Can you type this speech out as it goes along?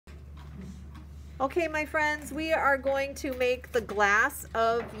Okay, my friends, we are going to make the glass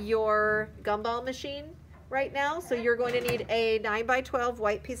of your gumball machine right now. So you're going to need a 9x12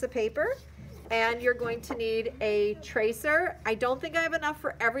 white piece of paper, and you're going to need a tracer. I don't think I have enough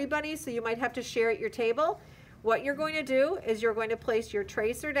for everybody, so you might have to share at your table. What you're going to do is you're going to place your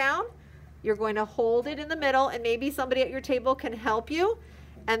tracer down, you're going to hold it in the middle, and maybe somebody at your table can help you.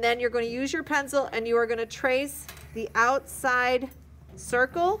 And then you're going to use your pencil and you are going to trace the outside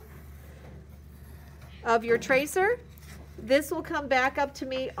circle of your tracer. This will come back up to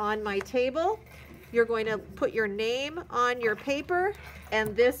me on my table. You're going to put your name on your paper,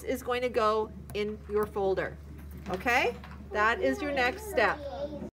 and this is going to go in your folder. Okay? That is your next step.